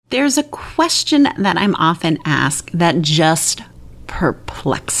There's a question that I'm often asked that just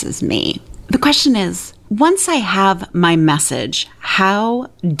perplexes me. The question is, once I have my message, how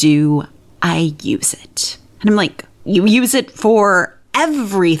do I use it? And I'm like, you use it for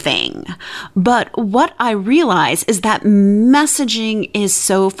everything. But what I realize is that messaging is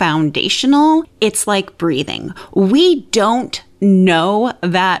so foundational. It's like breathing. We don't know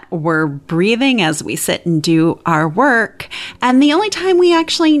that we're breathing as we sit and do our work. And the only time we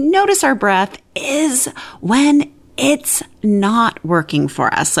actually notice our breath is when it's not working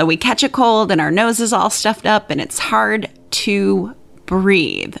for us. So we catch a cold and our nose is all stuffed up and it's hard to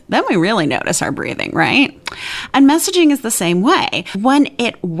breathe. Then we really notice our breathing, right? And messaging is the same way. When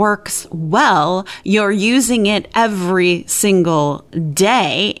it works well, you're using it every single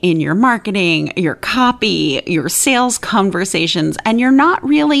day in your marketing, your copy, your sales conversations, and you're not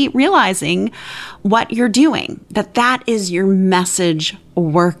really realizing what you're doing, that is your message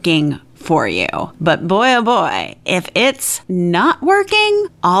working for you. But boy, oh boy, if it's not working,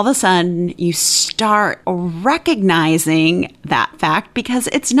 all of a sudden you start recognizing that fact because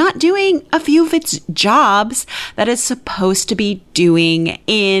it's not doing a few of its jobs that it's supposed to be doing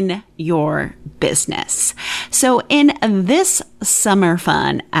in your business. So in this summer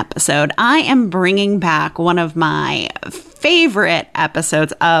fun episode, I am bringing back one of my favorite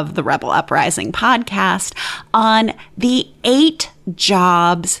episodes of the Rebel Uprising podcast on the 8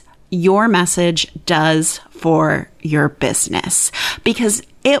 jobs your message does for your business, because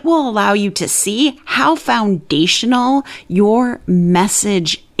it will allow you to see how foundational your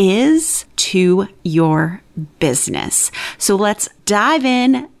message is to your business. So let's dive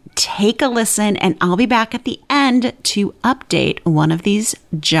in, take a listen, and I'll be back at the end to update one of these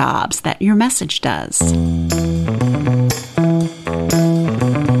jobs that your message does.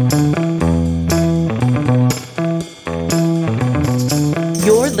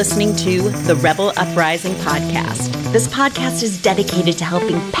 You're listening to the Rebel Uprising podcast. This podcast is dedicated to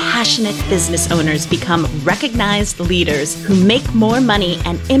helping passionate business owners become recognized leaders who make more money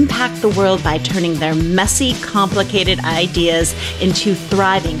and impact the world by turning their messy, complicated ideas into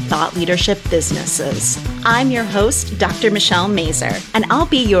thriving thought leadership businesses. I'm your host, Dr. Michelle Mazur, and I'll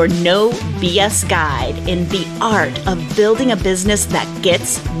be your no BS guide in the art of building a business that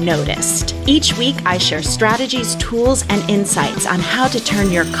gets noticed. Each week, I share strategies, tools, and insights on how to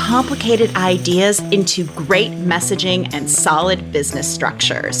turn your complicated ideas into great messaging and solid business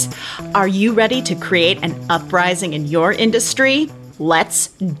structures. Are you ready to create an uprising in your industry? Let's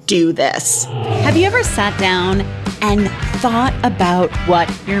do this. Have you ever sat down and thought about what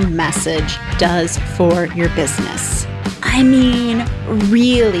your message does for your business? I mean,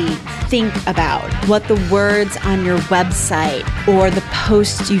 really think about what the words on your website or the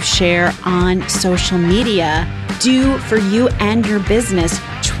posts you share on social media do for you and your business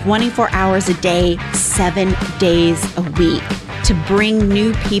 24 hours a day, 7 days a week, to bring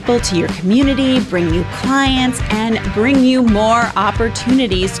new people to your community, bring new clients, and bring you more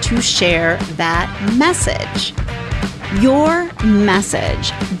opportunities to share that message. Your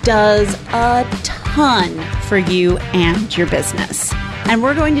message does a ton for you and your business. And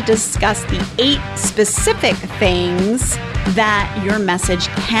we're going to discuss the 8 specific things that your message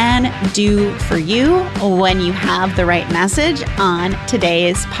can do for you when you have the right message on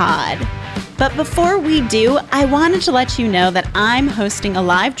today's pod. But before we do, I wanted to let you know that I'm hosting a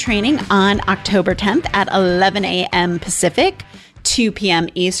live training on October 10th at 11 a.m. Pacific, 2 p.m.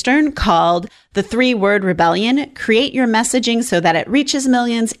 Eastern, called The 3-Word Rebellion: Create Your Messaging so that it reaches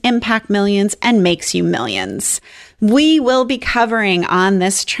millions, impact millions, and makes you millions. We will be covering on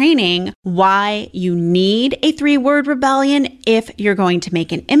this training why you need a 3-word rebellion if you're going to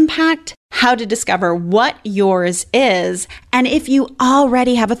make an impact, how to discover what yours is, and if you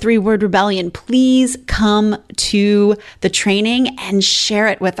already have a 3-word rebellion, please come to the training and share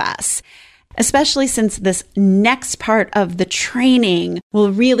it with us. Especially since this next part of the training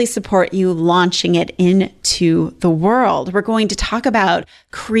will really support you launching it into the world. We're going to talk about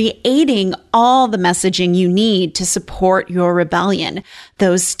creating all the messaging you need to support your rebellion,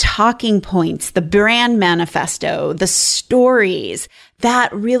 those talking points, the brand manifesto, the stories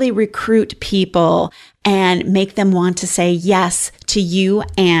that really recruit people and make them want to say yes to you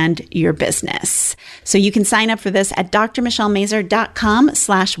and your business. So you can sign up for this at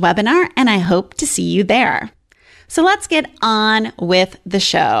drmichellemazur.com/webinar, and I hope to see you there. So let's get on with the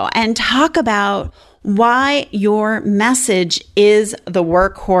show and talk about why your message is the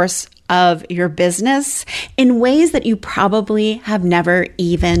workhorse of your business in ways that you probably have never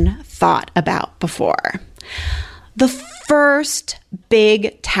even thought about before. The first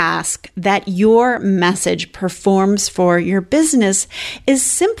big task that your message performs for your business is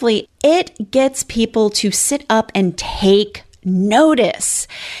simply it gets people to sit up and take notice.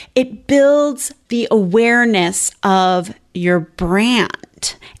 It builds the awareness of your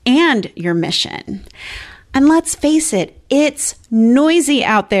brand and your mission. And let's face it, it's noisy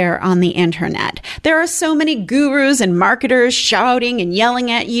out there on the internet. There are so many gurus and marketers shouting and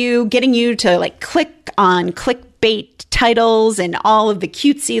yelling at you, getting you to click on clickbait titles and all of the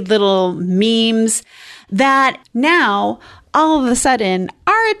cutesy little memes that now all of a sudden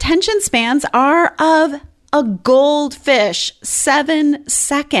our attention spans are of a goldfish, 7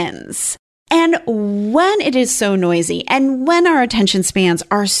 seconds. And when it is so noisy and when our attention spans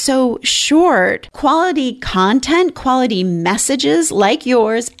are so short, quality content, quality messages like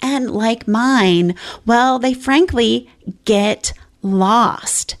yours and like mine, well, they frankly get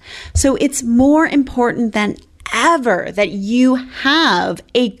lost. So it's more important than ever that you have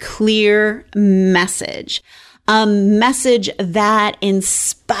a clear message. A message that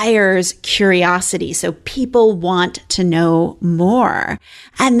inspires curiosity so people want to know more.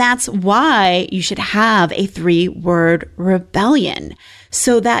 And that's why you should have a 3-word rebellion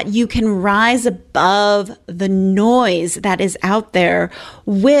so that you can rise above the noise that is out there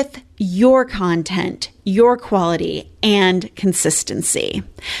with your content, your quality, and consistency.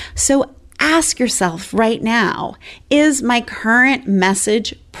 So ask yourself right now, is my current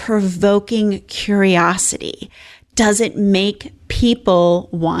message provoking curiosity? Does it make people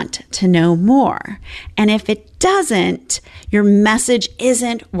want to know more? And if it doesn't, your message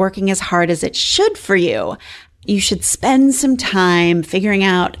isn't working as hard as it should for you. You should spend some time figuring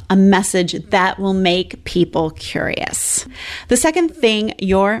out a message that will make people curious. The second thing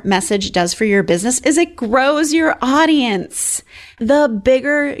your message does for your business is it grows your audience. The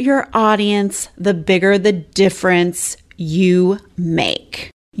bigger your audience, the bigger the difference you make.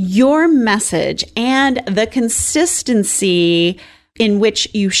 Your message and the consistency in which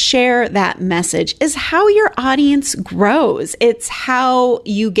you share that message is how your audience grows. It's how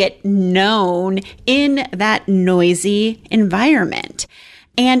you get known in that noisy environment.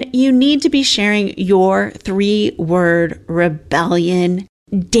 And you need to be sharing your 3-word rebellion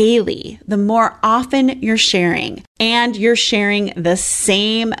daily. The more often you're sharing, and you're sharing the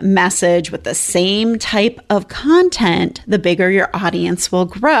same message with the same type of content, the bigger your audience will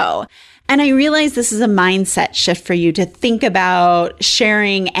grow. And I realize this is a mindset shift for you to think about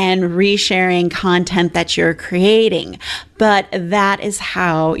sharing and resharing content that you're creating, but that is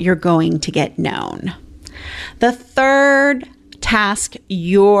how you're going to get known. The third task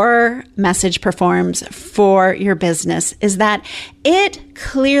your message performs for your business is that it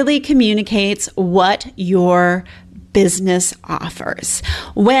clearly communicates what your business offers.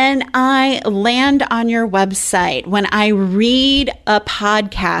 When I land on your website, when I read a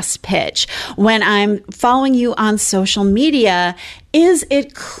podcast pitch, when I'm following you on social media, is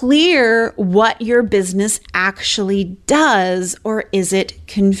it clear what your business actually does, or is it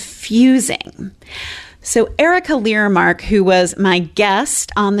confusing? So Erica Learmark, who was my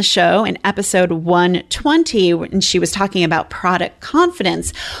guest on the show in episode 120, when she was talking about product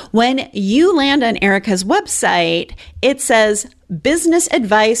confidence, when you land on Erica's website, it says business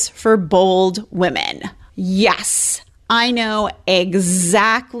advice for bold women. Yes, I know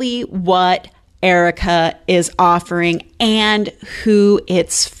exactly what Erica is offering and who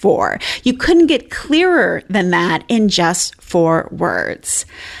it's for. You couldn't get clearer than that in just 4 words.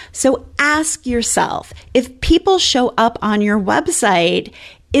 So ask yourself, if people show up on your website,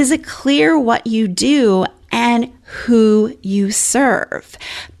 is it clear what you do and who you serve?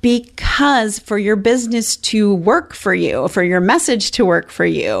 Because for your business to work for you, for your message to work for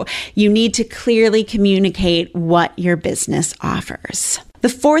you, you need to clearly communicate what your business offers. The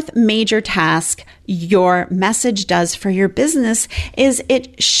fourth major task your message does for your business is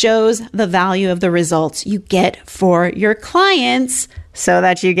it shows the value of the results you get for your clients so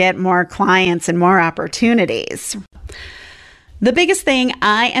that you get more clients and more opportunities. The biggest thing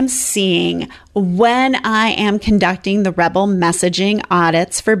I am seeing when I am conducting the Rebel messaging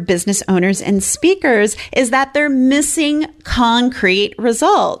audits for business owners and speakers is that they're missing concrete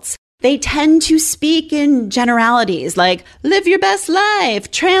results. They tend to speak in generalities like live your best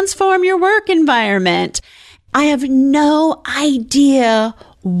life, transform your work environment. I have no idea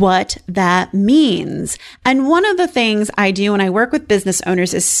what that means. And one of the things I do when I work with business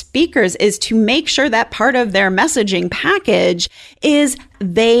owners as speakers is to make sure that part of their messaging package is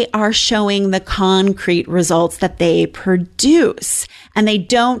they are showing the concrete results that they produce. And they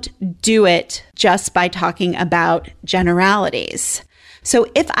don't do it just by talking about generalities. So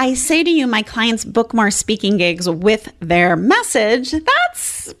if I say to you, my clients book more speaking gigs with their message,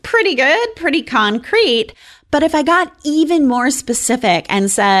 that's pretty good, pretty concrete. But if I got even more specific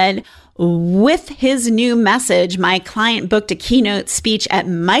and said, with his new message, my client booked a keynote speech at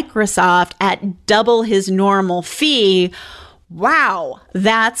Microsoft at double his normal fee, wow,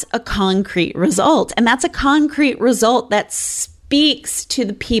 that's a concrete result. And that's a concrete result that speaks to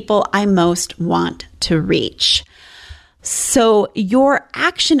the people I most want to reach. So your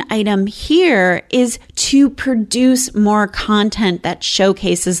action item here is to produce more content that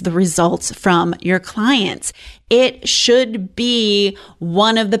showcases the results from your clients. It should be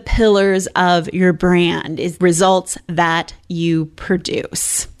one of the pillars of your brand, is results that you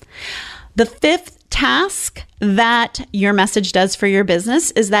produce. The fifth task that your message does for your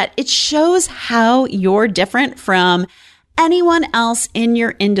business is that it shows how you're different from anyone else in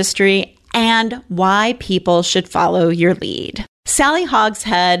your industry and why people should follow your lead. Sally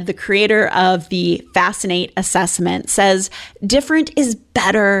Hogshead, the creator of the Fascinate assessment, says different is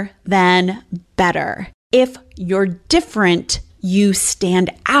better than better. If you're different, you stand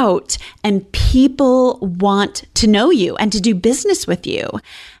out and people want to know you and to do business with you.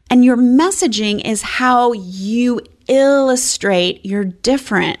 And your messaging is how you illustrate you're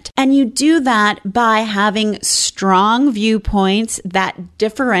different. And you do that by having strong viewpoints that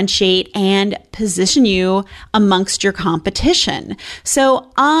differentiate and position you amongst your competition. So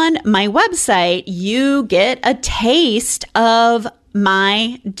on my website, you get a taste of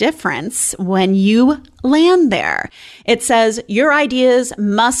my difference when you land there. It says your ideas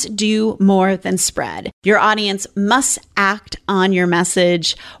must do more than spread. Your audience must act on your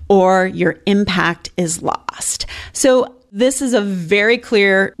message or your impact is lost. So this is a very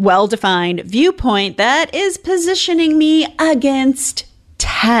clear, well-defined viewpoint that is positioning me against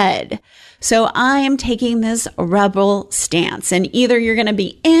Ted. So I am taking this rebel stance, and either you're going to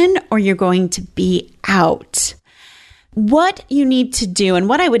be in or you're going to be out. What you need to do, and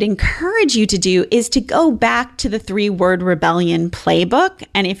what I would encourage you to do, is to go back to the 3-Word Rebellion playbook.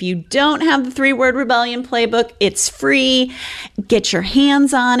 And if you don't have the 3-Word Rebellion playbook, it's free. Get your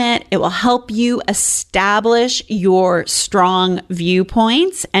hands on it. It will help you establish your strong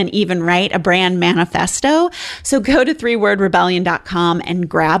viewpoints and even write a brand manifesto. So go to 3wordrebellion.com and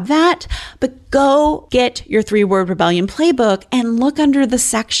grab that. But go get your 3-Word Rebellion playbook and look under the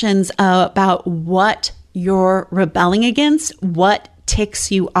sections about what you're rebelling against, what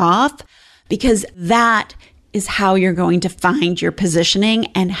ticks you off, because that is how you're going to find your positioning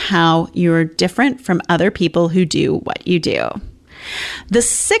and how you're different from other people who do what you do. The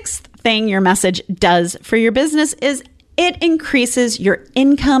sixth thing your message does for your business is it increases your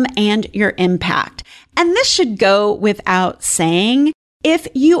income and your impact. And this should go without saying. If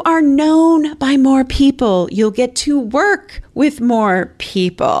you are known by more people, you'll get to work with more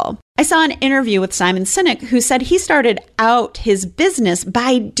people. I saw an interview with Simon Sinek who said he started out his business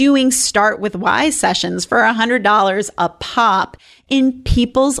by doing Start with Why sessions for $100 a pop in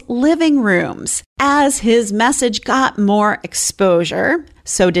people's living rooms. As his message got more exposure,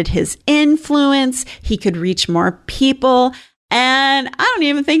 so did his influence. He could reach more people. And I don't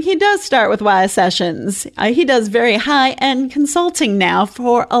even think he does Start with Why sessions. He does very high-end consulting now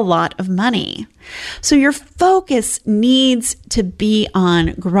for a lot of money. So your focus needs to be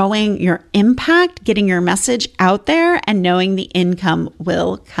on growing your impact, getting your message out there, and knowing the income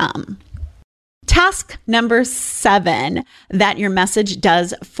will come. Task number 7 that your message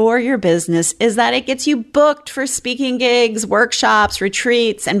does for your business is that it gets you booked for speaking gigs, workshops,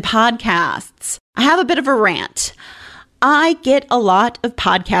 retreats, and podcasts. I have a bit of a rant. I get a lot of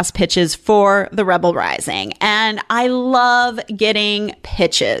podcast pitches for The Rebel Rising, and I love getting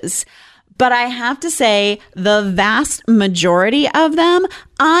pitches. But I have to say, the vast majority of them,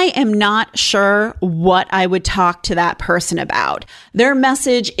 I am not sure what I would talk to that person about. Their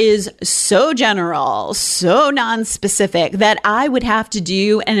message is so general, so non-specific that I would have to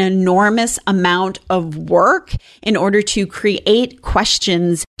do an enormous amount of work in order to create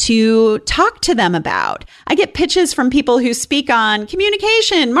questions to talk to them about. I get pitches from people who speak on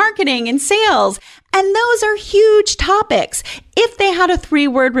communication, marketing, and sales. And those are huge topics. If they had a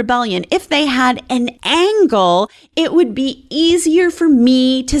 3-word rebellion, if they had an angle, it would be easier for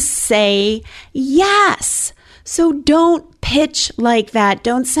me to say yes. So don't pitch like that.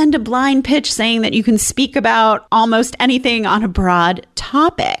 Don't send a blind pitch saying that you can speak about almost anything on a broad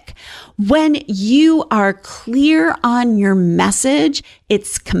topic. When you are clear on your message,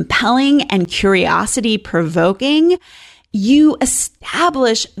 it's compelling and curiosity provoking. You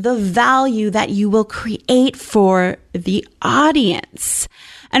establish the value that you will create for the audience.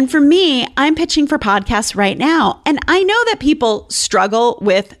 And for me, I'm pitching for podcasts right now. And I know that people struggle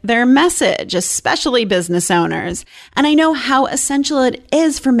with their message, especially business owners. And I know how essential it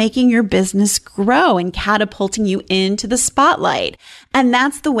is for making your business grow and catapulting you into the spotlight. And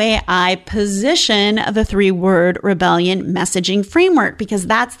that's the way I position the 3-word rebellion messaging framework, because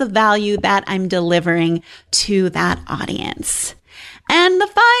that's the value that I'm delivering to that audience. And the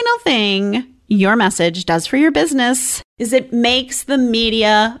final thing your message does for your business is it makes the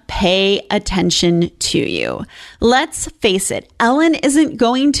media pay attention to you. Let's face it, Ellen isn't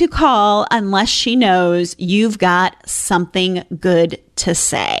going to call unless she knows you've got something good to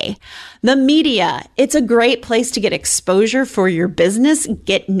say. The media, it's a great place to get exposure for your business,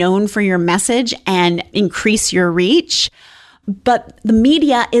 get known for your message, and increase your reach. But the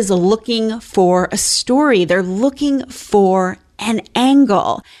media is looking for a story. They're looking for an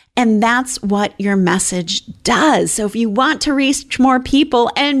angle. And that's what your message does. So if you want to reach more people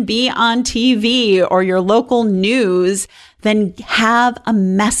and be on TV or your local news, then have a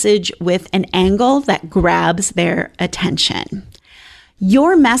message with an angle that grabs their attention.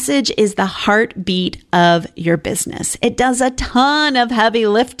 Your message is the heartbeat of your business. It does a ton of heavy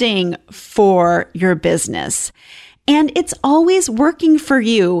lifting for your business. And it's always working for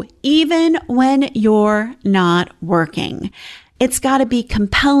you, even when you're not working. It's got to be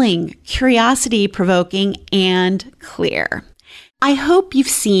compelling, curiosity-provoking, and clear. I hope you've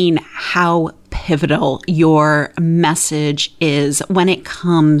seen how pivotal your message is when it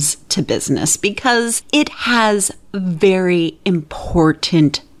comes to business, because it has very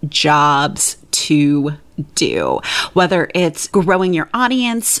important jobs to do, whether it's growing your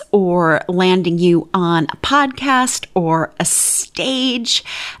audience or landing you on a podcast or a stage.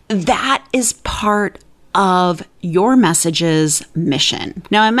 That is part of your message's mission.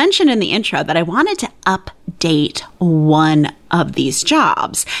 Now, I mentioned in the intro that I wanted to update one of these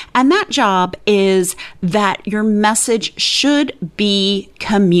jobs, and that job is that your message should be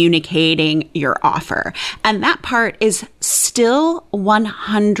communicating your offer. And that part is still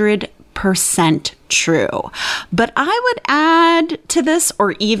 100% true. But I would add to this,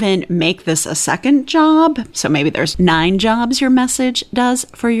 or even make this a second job. So maybe there's 9 jobs your message does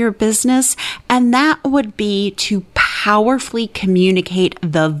for your business. And that would be to powerfully communicate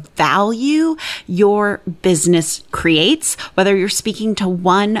the value your business creates, whether you're speaking to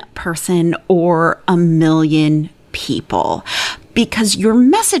one person or a million people. Because your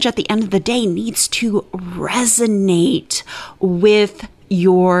message at the end of the day needs to resonate with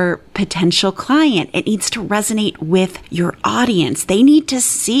your potential client. It needs to resonate with your audience. They need to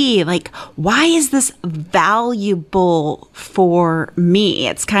see, like, why is this valuable for me?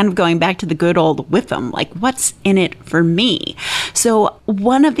 It's kind of going back to the good old with them, like, what's in it for me? So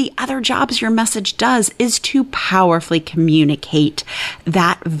one of the other jobs your message does is to powerfully communicate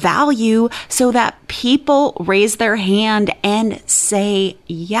that value so that people raise their hand and say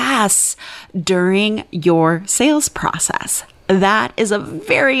yes during your sales process. That is a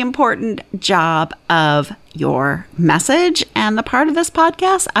very important job of your message and the part of this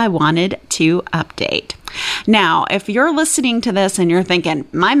podcast I wanted to update. Now, if you're listening to this and you're thinking,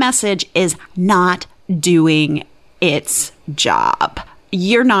 my message is not doing its job,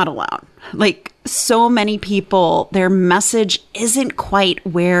 you're not alone. Like, so many people, their message isn't quite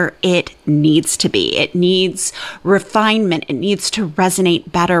where it needs to be. It needs refinement. It needs to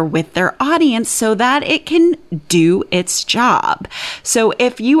resonate better with their audience so that it can do its job. So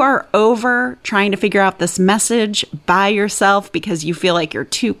if you are over trying to figure out this message by yourself because you feel like you're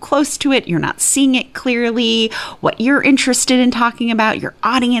too close to it, you're not seeing it clearly, what you're interested in talking about, your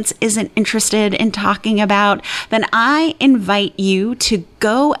audience isn't interested in talking about, then I invite you to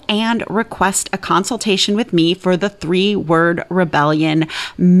go and request a consultation with me for the 3-word rebellion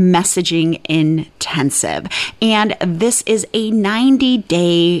messaging intensive. And this is a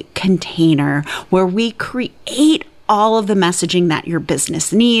 90-day container where we create all of the messaging that your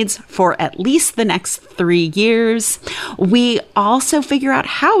business needs for at least the next 3 years. We also figure out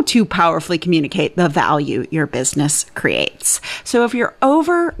how to powerfully communicate the value your business creates. So if you're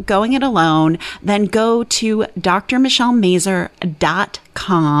over going it alone, then go to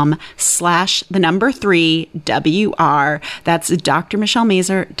drmichellemazur.com/3WR. That's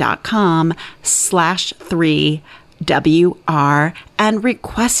drmichellemazur.com/3WR and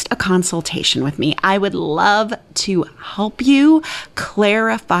request a consultation with me. I would love to help you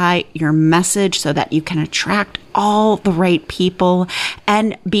clarify your message so that you can attract all the right people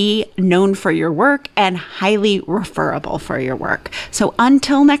and be known for your work and highly referable for your work. So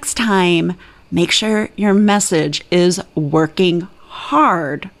until next time, make sure your message is working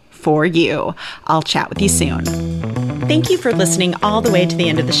hard for you. I'll chat with you soon. Thank you for listening all the way to the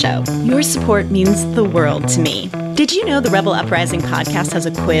end of the show. Your support means the world to me. Did you know the Rebel Uprising podcast has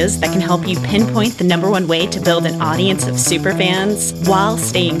a quiz that can help you pinpoint the #1 way to build an audience of superfans while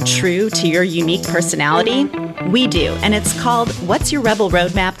staying true to your unique personality? We do, and it's called What's Your Rebel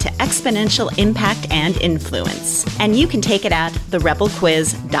Roadmap to Exponential Impact and Influence? And you can take it at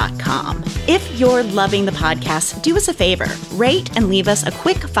therebelquiz.com. If you're loving the podcast, do us a favor, rate and leave us a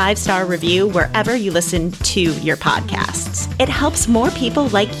quick 5-star review wherever you listen to your podcasts. It helps more people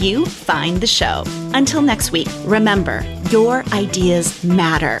like you find the show. Until next week, remember, your ideas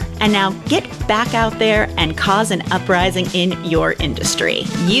matter. And now get back out there and cause an uprising in your industry.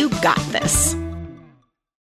 You got this.